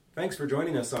Thanks for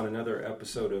joining us on another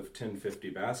episode of 1050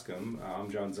 Bascom.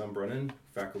 I'm John Zumbrunnen,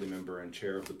 faculty member and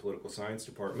chair of the Political Science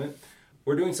Department.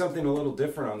 We're doing something a little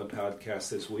different on the podcast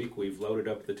this week. We've loaded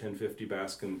up the 1050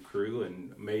 Bascom crew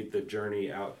and made the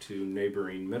journey out to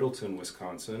neighboring Middleton,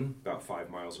 Wisconsin, about 5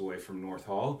 miles away from North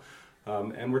Hall.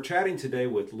 And we're chatting today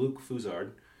with Luc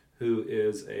Fuzard, who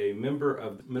is a member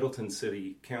of Middleton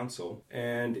City Council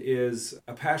and is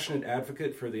a passionate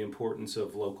advocate for the importance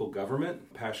of local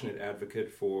government, passionate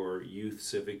advocate for youth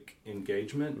civic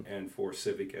engagement and for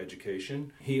civic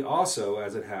education. He also,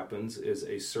 as it happens, is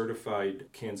a certified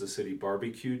Kansas City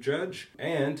barbecue judge,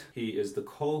 and he is the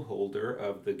co-holder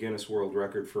of the Guinness World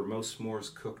Record for most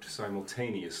s'mores cooked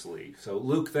simultaneously. So,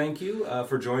 Luc, thank you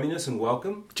for joining us and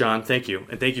welcome. John, thank you.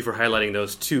 And thank you for highlighting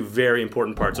those two very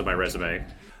important parts of my resume.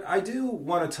 I do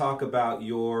want to talk about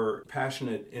your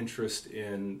passionate interest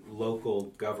in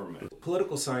local government.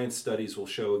 Political science studies will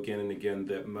show again and again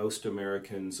that most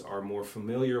Americans are more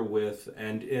familiar with,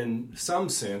 and in some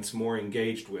sense more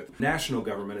engaged with, national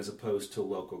government as opposed to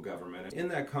local government. In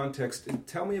that context,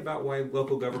 tell me about why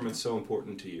local government is so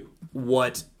important to you.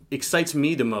 What excites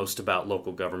me the most about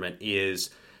local government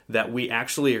is that we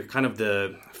actually are kind of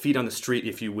the feet on the street,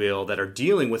 if you will, that are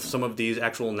dealing with some of these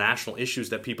actual national issues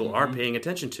that people are paying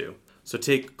attention to. So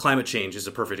take climate change as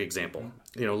a perfect example.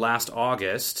 Last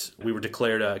August, we were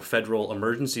declared a federal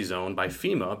emergency zone by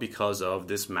FEMA because of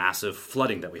this massive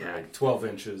flooding that we had. Right, 12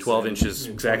 inches. 12 inches,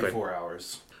 in exactly. 24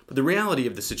 hours. But the reality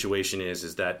of the situation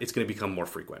is that it's going to become more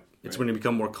frequent. It's going to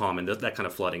become more common, that kind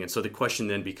of flooding. And so the question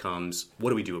then becomes, what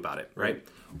do we do about it, right?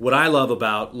 What I love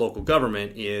about local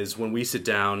government is when we sit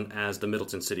down as the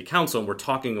Middleton City Council and we're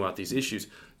talking about these issues,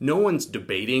 no one's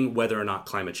debating whether or not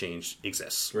climate change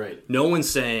exists. Right. No one's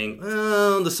saying,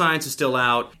 oh, the science is still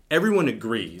out. Everyone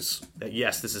agrees that,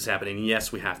 yes, this is happening.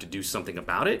 Yes, we have to do something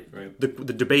about it. Right.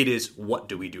 The debate is, what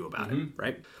do we do about it,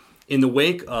 right? In the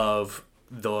wake of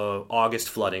the August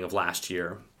flooding of last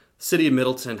year, the city of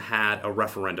Middleton had a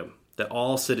referendum that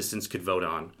all citizens could vote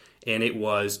on, and it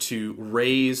was to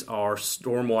raise our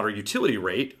stormwater utility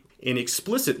rate, and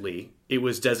explicitly it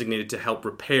was designated to help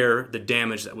repair the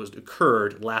damage that was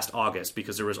occurred last August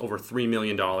because there was over $3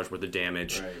 million worth of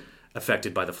damage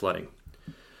affected by the flooding.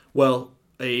 Well,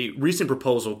 a recent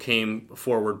proposal came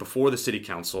forward before the city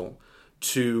council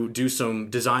to do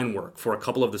some design work for a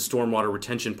couple of the stormwater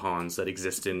retention ponds that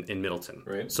exist in Middleton.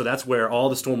 Right. So that's where all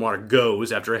the stormwater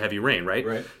goes after a heavy rain,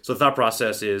 right? So the thought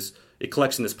process is it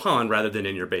collects in this pond rather than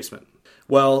in your basement.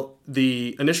 Well,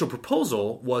 the initial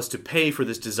proposal was to pay for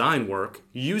this design work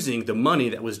using the money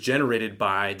that was generated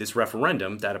by this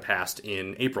referendum that passed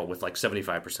in April with like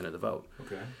 75% of the vote.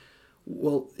 Okay.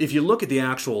 Well, if you look at the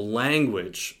actual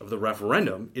language of the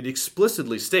referendum, it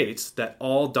explicitly states that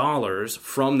all dollars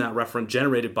from that referendum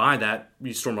generated by that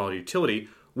stormwater utility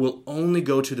will only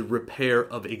go to the repair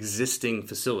of existing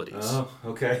facilities. Oh,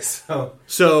 okay.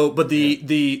 But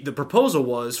the proposal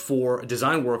was for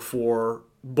design work for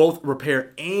both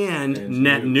repair and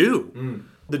net new.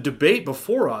 The debate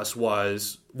before us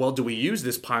was, well, do we use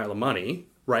this pile of money,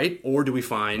 right? Or do we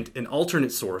find an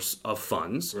alternate source of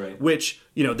funds, which,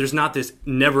 there's not this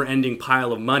never-ending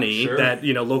pile of money that,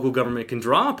 local government can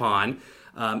draw upon.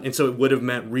 And so it would have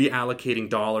meant reallocating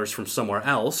dollars from somewhere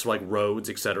else, like roads,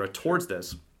 et cetera, towards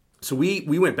this. So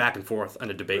we went back and forth on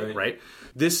a debate, right?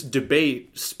 This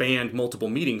debate spanned multiple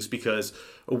meetings because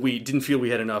we didn't feel we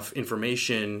had enough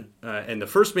information in the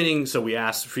first meeting, so we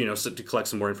asked for, to collect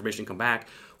some more information and come back.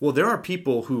 Well, there are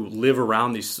people who live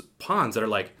around these ponds that are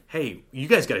like, hey, you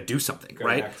guys got to do something,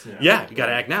 right? You got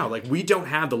to act now. Like, we don't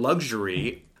have the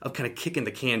luxury of kind of kicking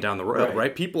the can down the road,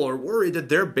 right? People are worried that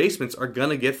their basements are going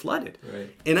to get flooded.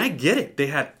 And I get it. They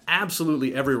had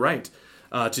absolutely every right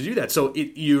to do that. So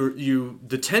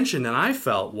the tension that I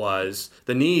felt was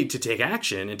the need to take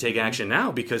action and take action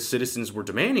now because citizens were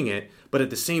demanding it. But at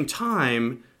the same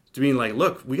time, to being like,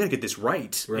 look, we got to get this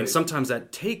right. And sometimes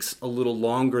that takes a little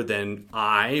longer than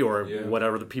I or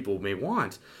whatever the people may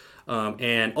want.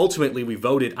 And ultimately we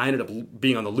voted. I ended up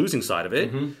being on the losing side of it.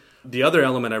 The other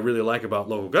element I really like about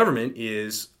local government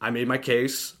is I made my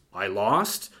case. I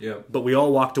lost, but we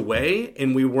all walked away,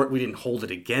 and we didn't hold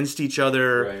it against each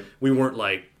other. We weren't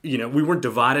we weren't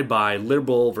divided by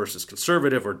liberal versus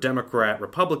conservative or Democrat,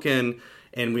 Republican,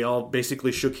 and we all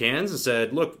basically shook hands and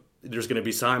said, look, there's going to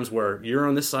be times where you're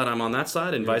on this side, I'm on that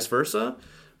side, and vice versa,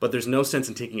 but there's no sense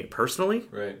in taking it personally.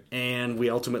 And we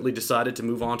ultimately decided to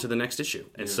move on to the next issue.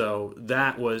 And so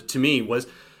that was, to me,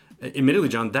 admittedly,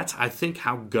 John, that's, I think,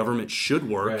 how government should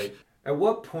work. At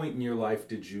what point in your life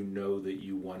did you know that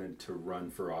you wanted to run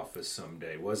for office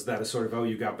someday? Was that a sort of,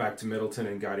 you got back to Middleton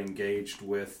and got engaged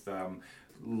with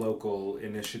local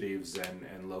initiatives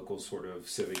and local sort of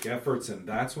civic efforts, and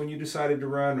that's when you decided to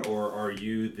run? Or are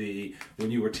you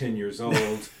when you were 10 years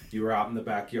old, you were out in the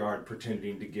backyard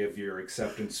pretending to give your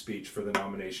acceptance speech for the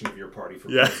nomination of your party for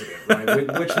president,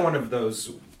 right? Which one of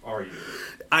those are you?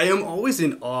 I am always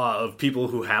in awe of people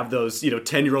who have those,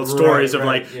 10-year-old stories of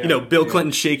Bill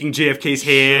Clinton shaking JFK's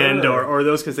hand or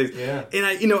those kinds of things. Yeah. And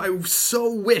I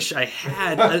so wish I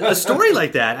had a story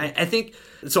like that. I think,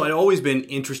 so I'd always been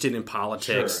interested in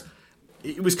politics.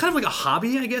 Sure. It was kind of like a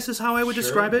hobby, I guess is how I would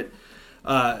describe it.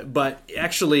 But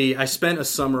actually, I spent a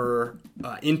summer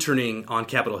interning on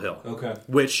Capitol Hill. Okay.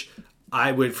 Which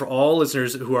I would, for all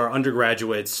listeners who are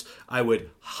undergraduates, I would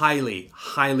highly,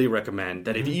 highly recommend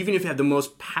that even if you have the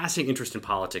most passing interest in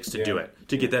politics, to do it,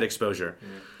 to get that exposure. Yeah.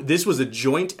 This was a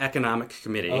joint economic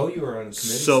committee. Oh, you were on a committee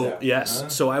staff.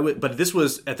 Yes. So but this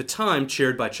was, at the time,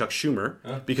 chaired by Chuck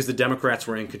Schumer, because the Democrats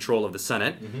were in control of the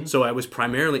Senate. Mm-hmm. So I was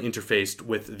primarily interfaced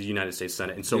with the United States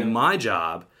Senate. And so my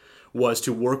job was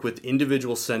to work with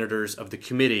individual senators of the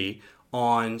committee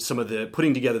on some of the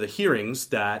putting together the hearings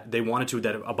that they wanted to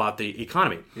about the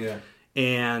economy. Yeah.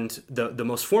 And the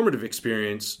most formative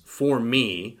experience for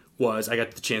me was I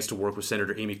got the chance to work with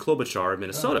Senator Amy Klobuchar of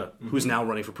Minnesota, who's now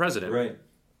running for president. Right.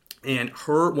 And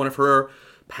one of her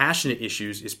passionate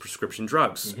issues is prescription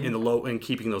drugs and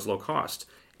keeping those low cost.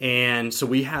 And so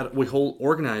we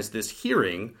organized this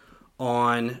hearing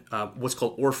on what's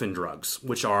called orphan drugs,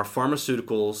 which are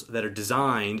pharmaceuticals that are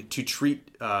designed to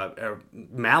treat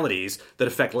maladies that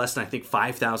affect less than, I think,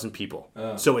 5,000 people.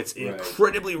 So it's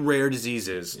incredibly rare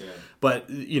diseases. Yeah. But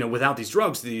without these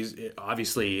drugs, these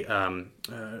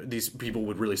people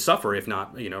would really suffer, if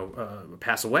not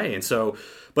pass away. And so,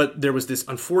 but there was this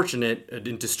unfortunate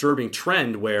and disturbing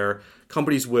trend where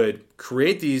companies would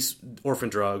create these orphan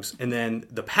drugs, and then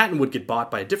the patent would get bought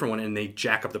by a different one, and they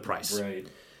jack up the price. Right.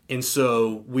 And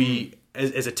so we,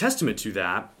 as a testament to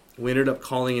that, we ended up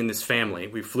calling in this family.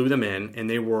 We flew them in, and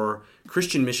they were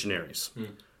Christian missionaries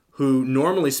who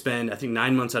normally spend, I think,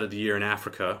 9 months out of the year in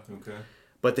Africa. Okay.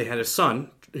 But they had a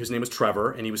son, whose name was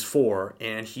Trevor, and he was 4,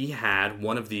 and he had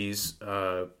one of these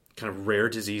kind of rare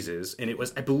diseases. And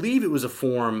I believe it was a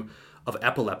form of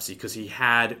epilepsy, because he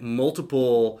had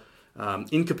multiple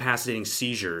incapacitating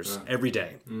seizures every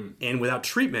day. And without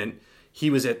treatment, he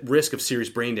was at risk of serious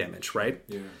brain damage, right?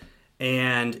 Yeah.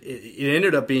 And it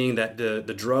ended up being that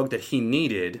the drug that he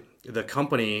needed, the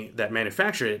company that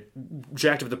manufactured it,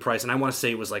 jacked up the price, and I want to say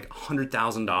it was like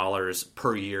 $100,000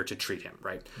 per year to treat him,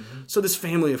 right? Mm-hmm. So this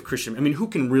family of Christian, who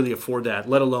can really afford that,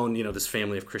 let alone, this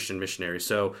family of Christian missionaries?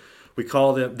 So we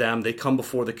call them, they come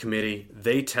before the committee,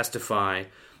 they testify,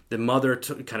 the mother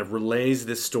kind of relays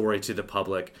this story to the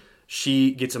public.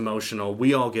 She gets emotional.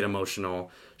 We all get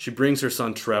emotional. She brings her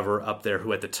son Trevor up there,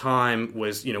 who at the time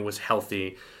was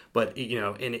healthy, but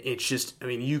and it's just,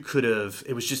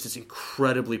 it was just this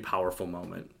incredibly powerful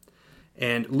moment.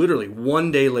 And literally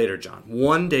one day later,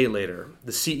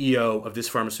 the CEO of this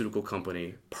pharmaceutical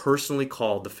company personally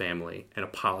called the family and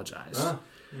apologized.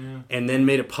 And then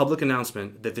made a public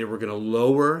announcement that they were going to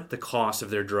lower the cost of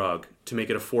their drug to make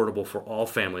it affordable for all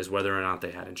families, whether or not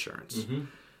they had insurance. Mm-hmm.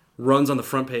 Runs on the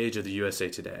front page of the USA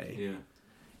Today. Yeah.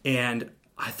 And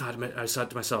I thought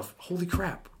to myself, holy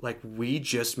crap, we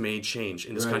just made change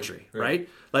in this country, right?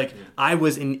 I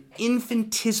was an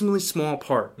infinitesimally small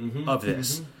part of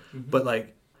this. Mm-hmm.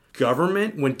 But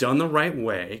government, when done the right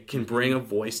way, can bring a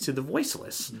voice to the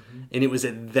voiceless. Mm-hmm. And it was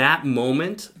at that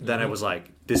moment that I was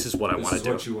like, this is what I want to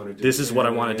do. This is what you want to do. This is what I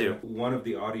want to do. One of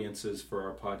the audiences for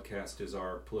our podcast is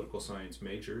our political science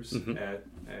majors at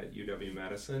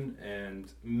UW-Madison,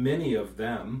 and many of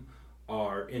them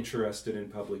are interested in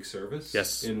public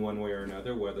service in one way or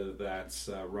another, whether that's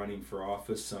running for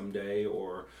office someday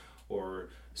or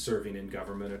serving in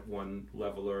government at one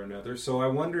level or another. So I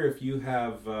wonder if you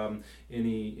have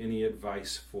any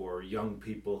advice for young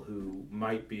people who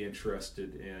might be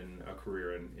interested in a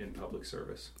career in public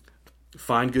service.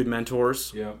 Find good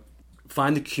mentors. Yeah.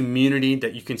 Find the community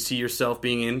that you can see yourself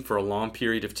being in for a long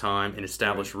period of time and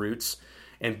establish roots.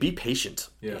 And be patient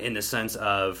in the sense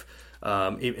of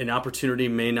an opportunity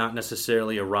may not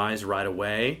necessarily arise right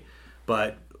away,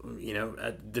 but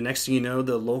the next thing you know,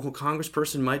 the local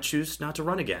congressperson might choose not to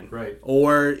run again. Right.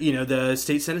 Or, the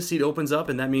state Senate seat opens up,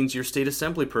 and that means your state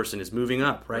assembly person is moving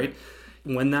up, right?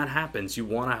 When that happens, you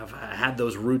want to have had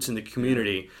those roots in the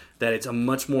community, that it's a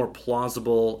much more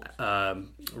plausible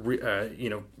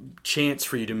chance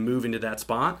for you to move into that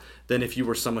spot than if you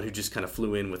were someone who just kind of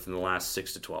flew in within the last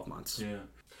 6 to 12 months. Yeah.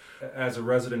 As a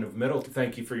resident of Middleton,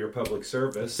 thank you for your public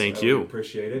service. Thank you. We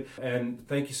appreciate it. And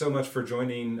thank you so much for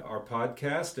joining our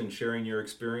podcast and sharing your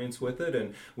experience with it.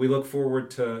 And we look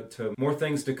forward to more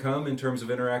things to come in terms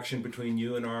of interaction between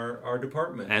you and our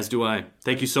department. As do I.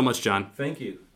 Thank you so much, John. Thank you.